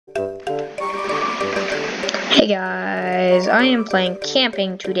Hey guys, I am playing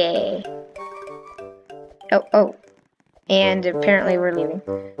camping today. Oh, and apparently we're leaving.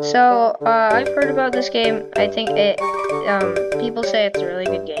 So, I've heard about this game. I think people say it's a really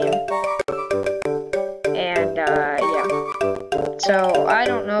good game. And, yeah. So, I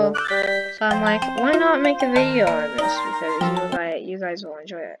don't know. So I'm like, why not make a video on this? Because you guys will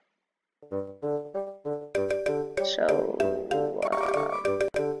enjoy it. So,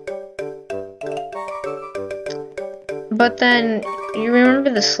 but then, you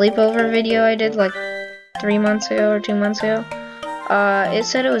remember the sleepover video I did like 3 months ago or 2 months ago? It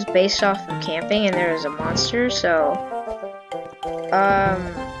said it was based off of camping and there was a monster, so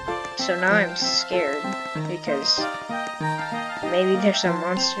now I'm scared because maybe there's a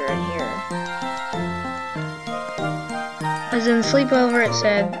monster in here. As in sleepover, it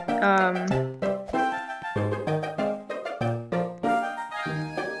said,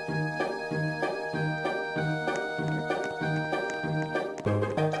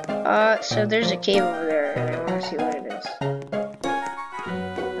 so there's a cave over there, and I want to see what it is.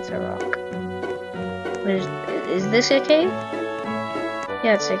 That's a rock. Is this a cave?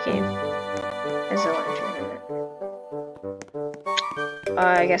 Yeah, it's a cave. There's a lantern in it.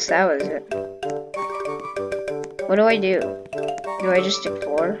 I guess that was it. What do I do? Do I just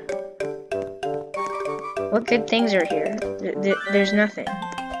explore? What good things are here? There's nothing.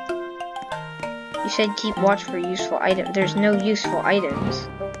 You said keep watch for useful items. There's no useful items.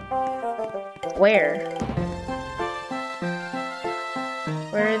 Where?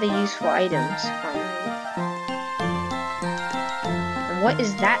 Where are the useful items? And what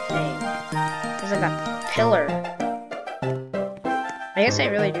is that thing? There's like a pillar. I guess I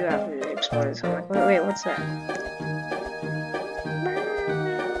really do have to explore this. I'm like, wait, what's that?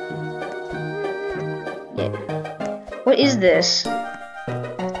 Yeah. What is this?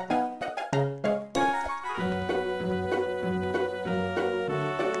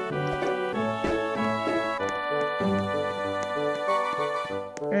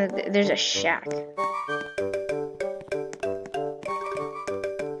 There's a shack.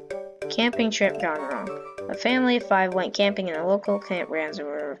 Camping trip gone wrong. A family of 5 went camping in a local campgrounds and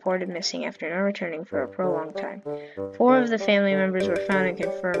were reported missing after not returning for a prolonged time. 4 of the family members were found and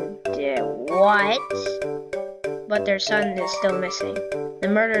confirmed dead. What? But their son is still missing. The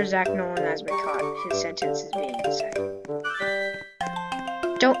murderer, Zach Nolan, has been caught. His sentence is being decided.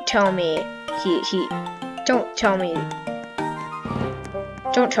 Don't tell me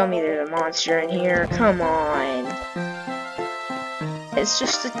Don't tell me there's a monster in here. Come on. It's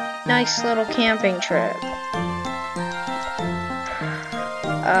just a nice little camping trip.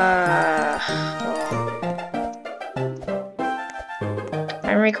 Well,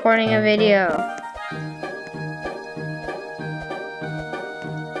 I'm recording a video.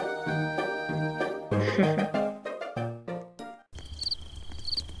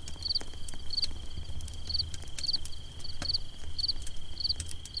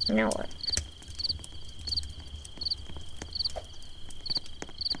 Now what?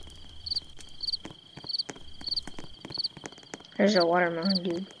 There's a watermelon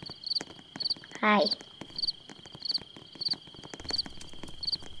dude. Hi.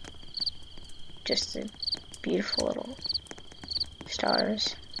 Just the beautiful little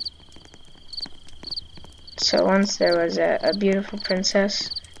stars. So once there was a beautiful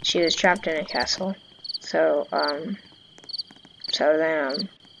princess. She was trapped in a castle. So then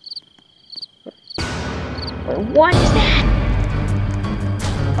what is that?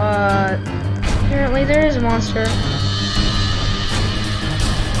 Apparently there is a monster.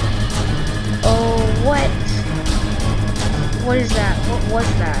 Oh, what? What is that? What was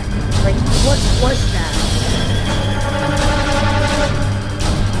that? Like, what was that?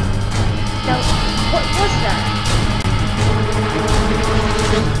 No, what was that?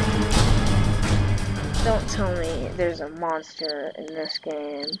 Don't tell me there's a monster in this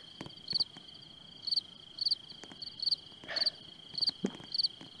game.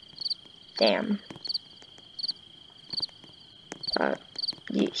 Damn.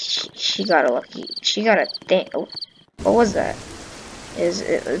 She got a lucky. She got a damn. Oh, what was that? Is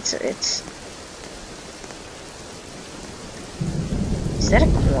that a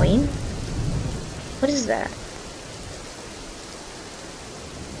coin? What is that?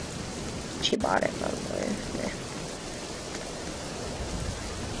 She bought it, probably. Yeah.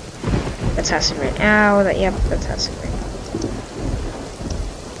 That's acid rain. Ow! Yep, that's acid rain.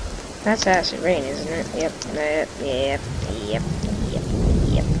 That's acid rain, isn't it? Yep.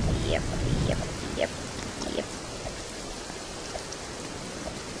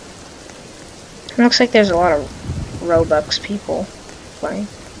 It looks like there's a lot of Roblox people playing.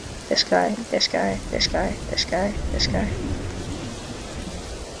 This guy, this guy, this guy, this guy, this guy.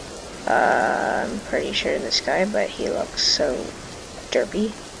 I'm pretty sure this guy, but he looks so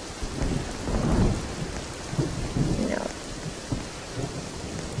derpy. No.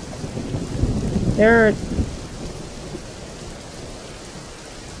 There are...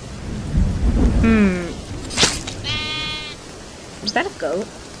 Was that a goat?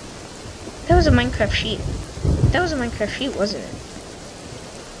 That was a Minecraft sheep. That was a Minecraft sheep, wasn't it?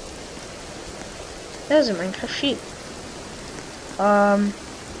 That was a Minecraft sheep.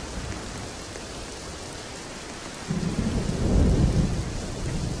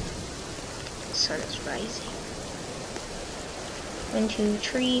 The sun is rising. 1, 2,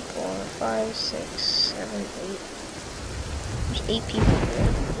 3, 4, 5, 6, 7, 8. There's 8 people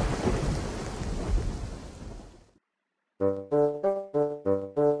here.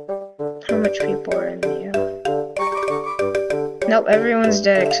 How much people are in the Nope, everyone's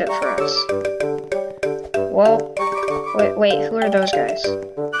dead except for us. Well, wait, who are those guys?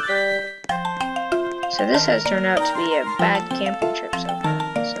 So this has turned out to be a bad camping trip so far.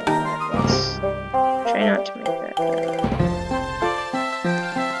 So let's try not to make that bad.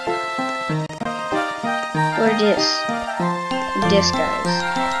 Who are this guys?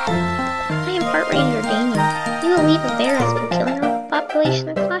 I am Park Ranger Daniel. You will leave a bear has been killing our population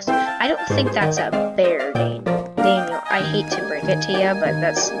of class. I don't think that's a bear, Daniel. I hate to break it to you, but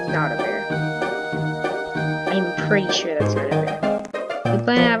that's not a bear. I'm pretty sure that's not a bear. We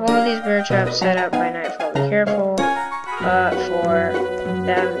plan to have all these bear traps set up by nightfall. Be careful, for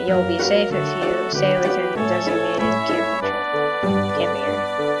them. You'll be safe if you stay within the designated camping area.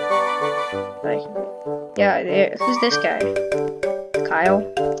 Like, yeah, who's this guy? Kyle?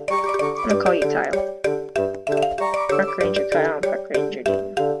 I'm gonna call you Kyle. Park Ranger Kyle and Park Ranger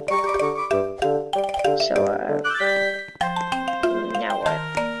Dean. So, now what?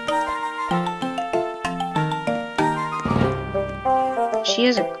 She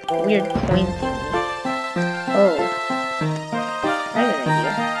has a weird coin thingy. Oh. I have an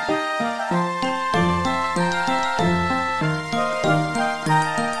idea.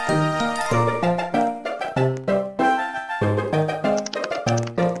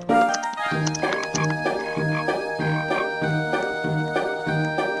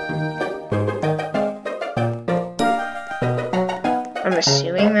 I'm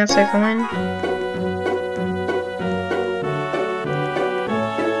assuming that's a coin.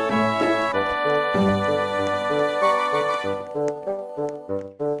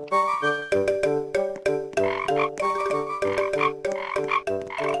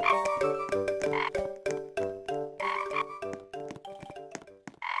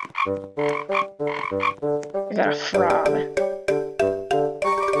 I got a frog.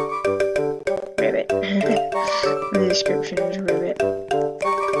 Ribbit. The description is ribbit.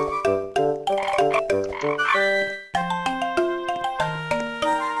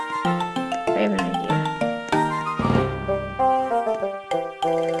 I have an idea.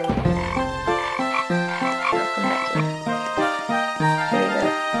 I'll come back here. Here we go.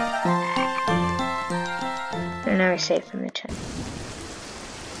 And now we're safe in the tent.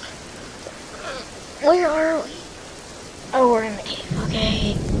 Where are we? Oh, we're in the cave.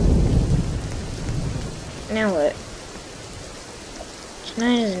 Okay. Now what?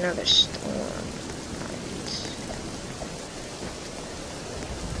 Tonight is another storm.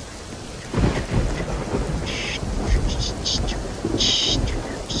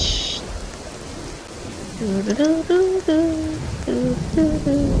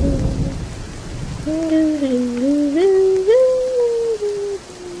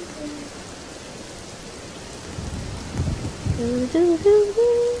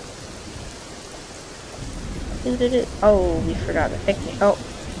 Oh, we forgot the picnic. Oh,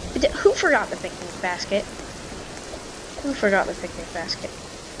 who forgot the picnic basket? Who forgot the picnic basket?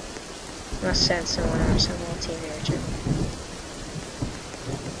 Must send someone or some little teenager.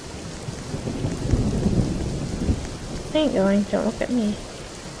 I ain't going. Don't look at me.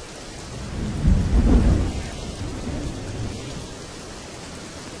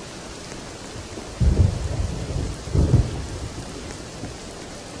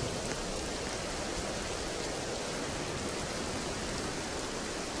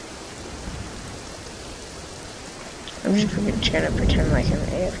 I'm just trying to pretend like I'm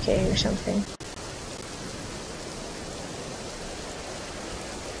AFK or something.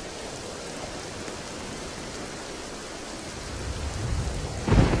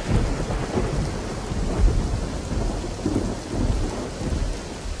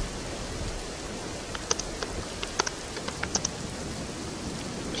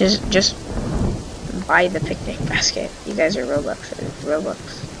 Just buy the picnic basket. You guys are Robux.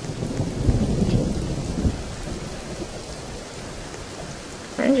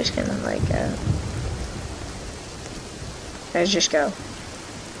 I'm just gonna like, let's just go.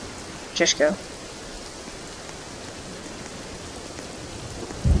 Just go.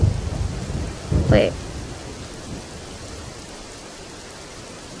 Wait.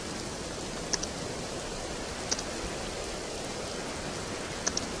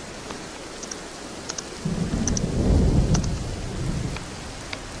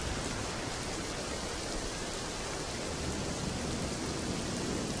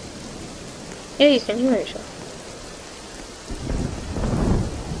 Yeah, you can heal yourself.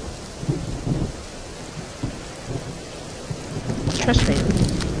 Trust me.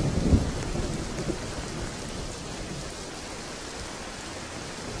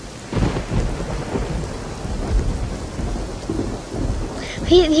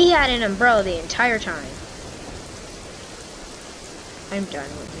 He had an umbrella the entire time. I'm done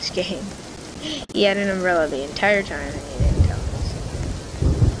with this game. He had an umbrella the entire time and he didn't tell us.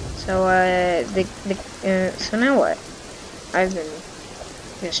 So, so now what? I've been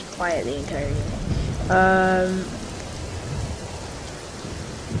just quiet the entire game.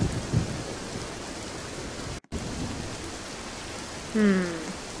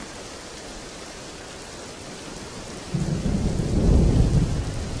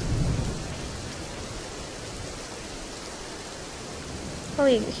 Oh,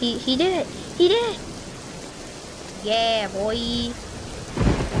 he did it! He did it! Yeah, boy!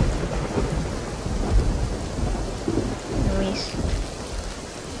 Nice.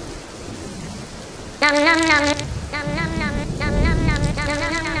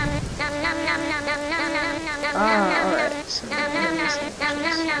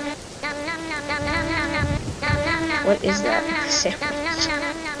 What is that sandwich?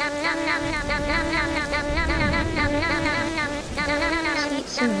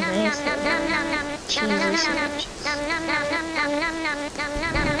 Some nice cheesy sandwiches.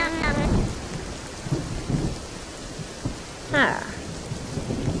 Ah.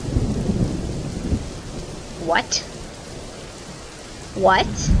 What? What?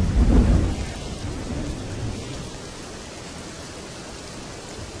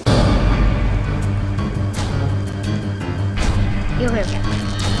 Heal him.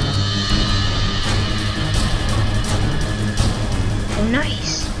 Oh,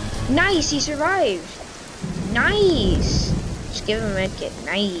 nice. Nice, he survived. Nice. Just give him a medkit.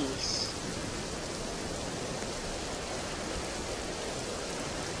 Nice.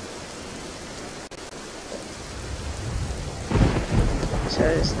 So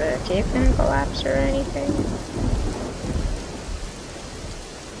is the cave gonna collapse or anything?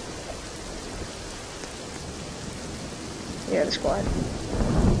 Yeah, the squad.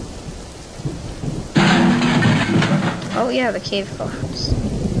 Oh yeah, the cave collapsed.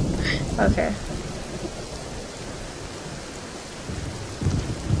 Okay.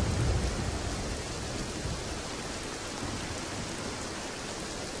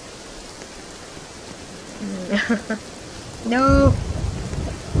 No!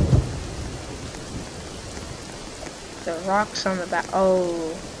 The rocks on the back.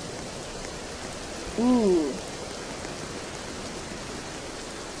 Oh. Ooh.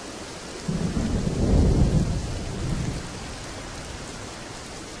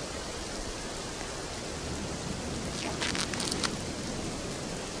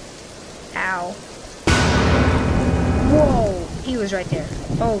 Ow. Whoa! He was right there.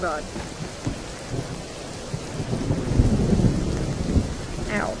 Oh god.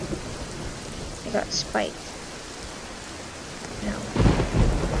 Ow. I got spiked. No.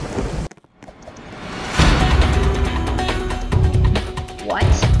 What?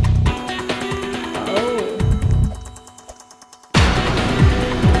 Oh.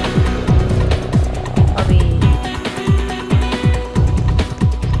 I'll be...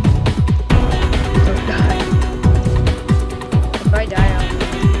 Oh god. If I die, I'll...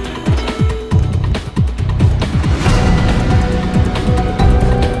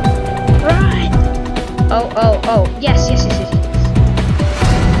 Oh, yes.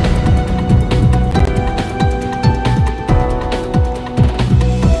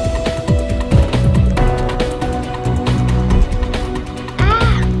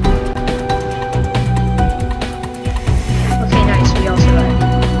 Ah! Okay, nice, we all survived.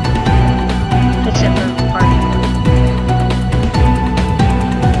 Except for the party.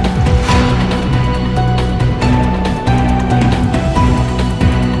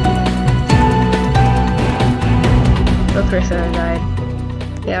 Bertha died.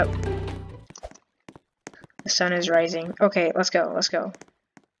 Yep. The sun is rising. Okay, let's go.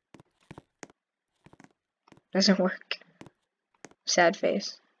 Doesn't work. Sad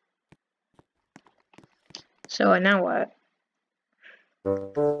face. So, now what? There's...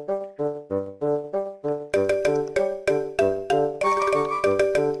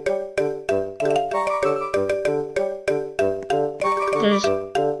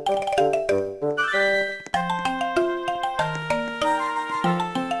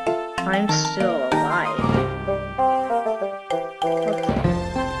 I'm still alive. Okay.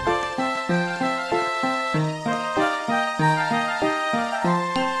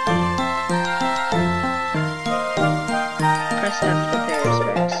 Press F to Paris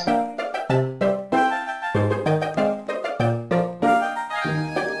Press.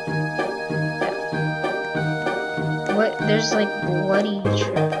 What? There's like bloody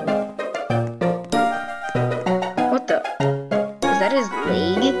tripping. What the? Is that his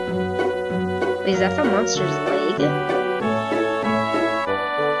leg? Wait, is that the monster's leg?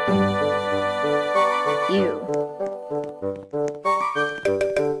 Ew.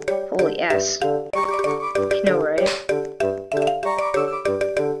 Holy ass. I know, right?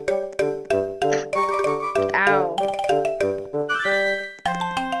 Ow.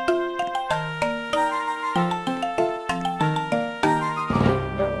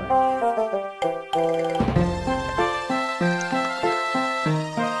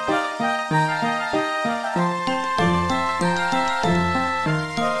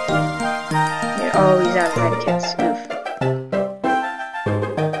 Oh, he's out of medkits. Oof.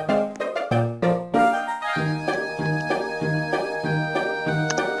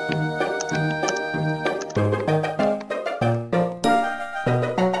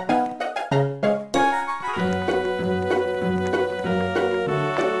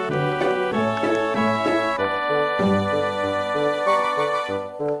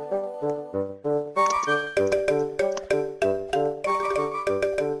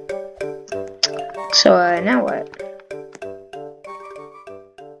 So, now what?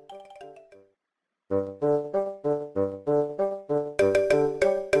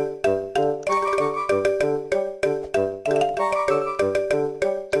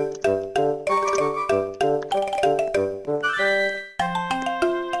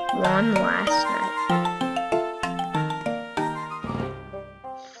 One last night.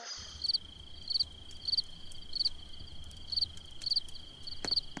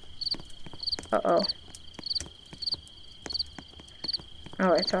 Uh-oh.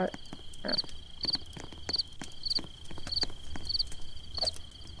 Oh, I thought... Oh.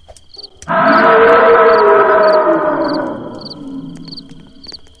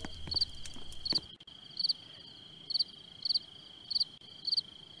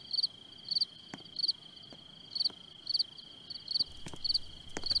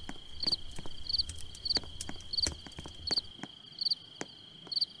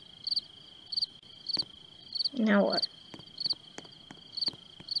 Now what?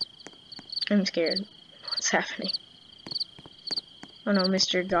 I'm scared. What's happening? Oh no,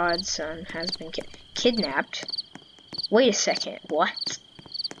 Mr. Godson has been kidnapped. Wait a second, what?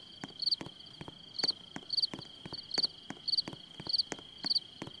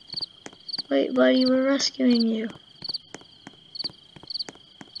 Wait, buddy, we're rescuing you.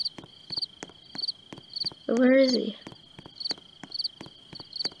 But where is he?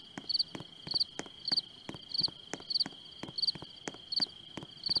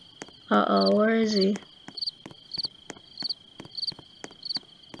 Uh-oh, where is he?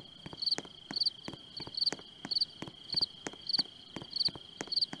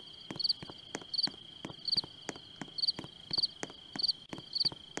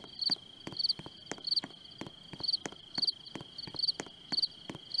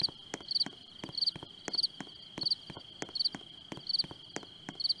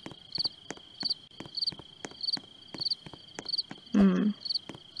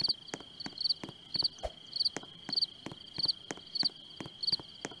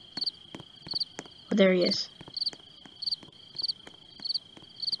 Oh, there he is.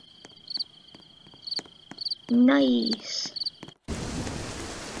 Nice.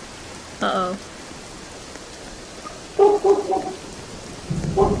 Uh-oh.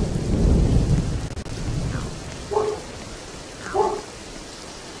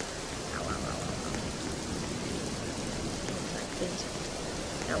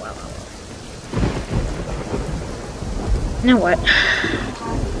 Now what?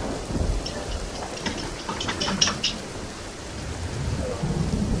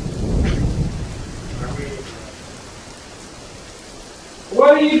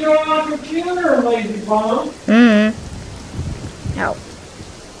 What are you doing on the computer, lazy bum? Ow. Ow.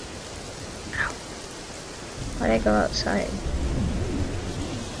 Why'd I go outside?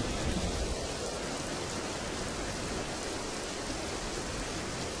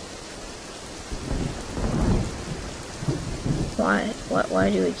 Why? Why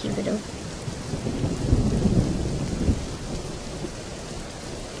do we keep it open?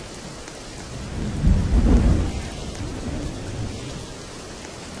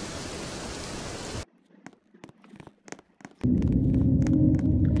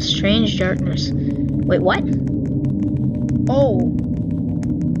 Strange darkness. Wait, what? Oh.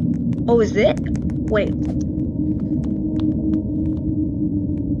 Oh, is it? Wait.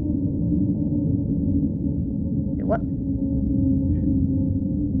 What?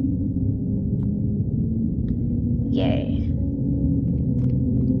 Yay.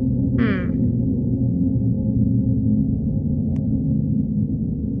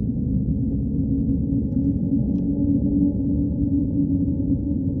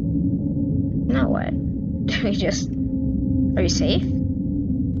 Now what? Do we just... Are you safe?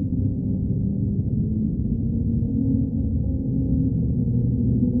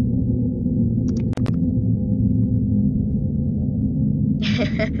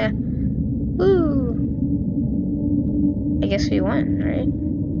 Woo! I guess we won, right?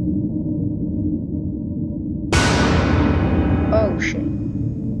 Oh shit.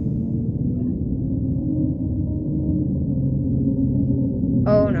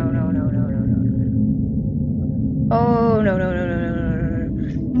 Oh no no no no no no no. Oh no no no no no no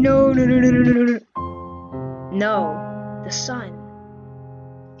no no no no no no no. No, the sun.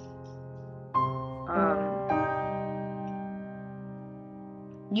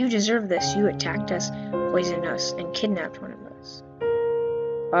 You deserve this. You attacked us, poisoned us, and kidnapped one of us.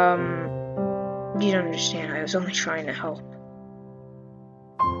 You don't understand. I was only trying to help.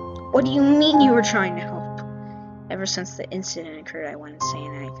 What do you mean you were trying to help? Ever since the incident occurred, I went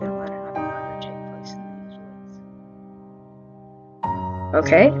insane and I couldn't let another murder take place in these woods.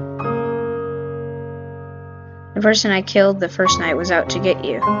 Okay. The person I killed the first night was out to get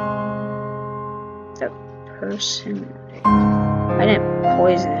you. The person... I didn't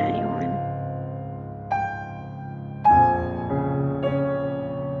poison anyone.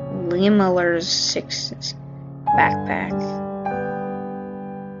 Lemiller's 6 backpack.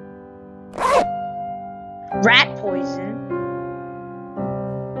 Rat poison?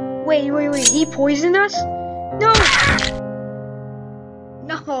 Wait, he poisoned us? No!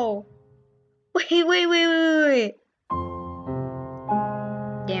 No! Wait.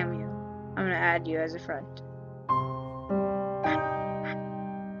 Damn you. I'm gonna add you as a friend.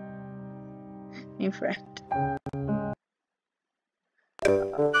 New friend.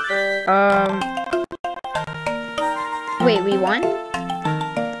 Wait, we won?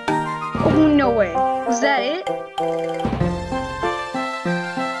 Oh, no way. Was that it?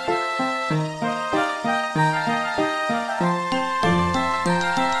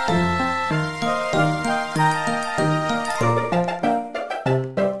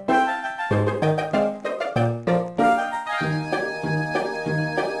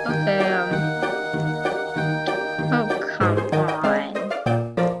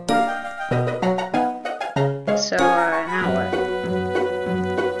 So, now what?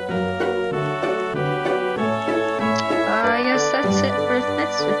 I guess that's it for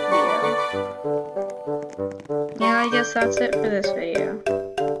this video. Yeah, I guess that's it for this video.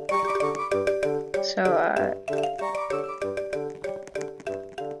 So,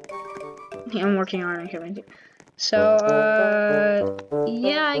 yeah, I'm working on it. So,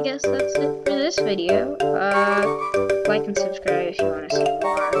 yeah, I guess that's it for this video. Like and subscribe if you want to see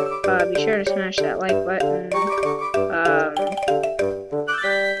more. Be sure to smash that like button.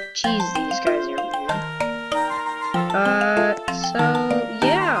 Jeez, these guys are weird. So,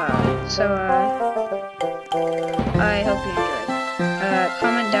 yeah. So, I hope you enjoyed.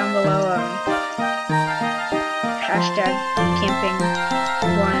 Comment down below, hashtag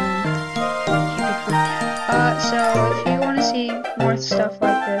camping1. So if you want to see more stuff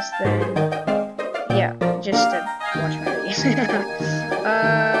like this, then, yeah, just watch my videos.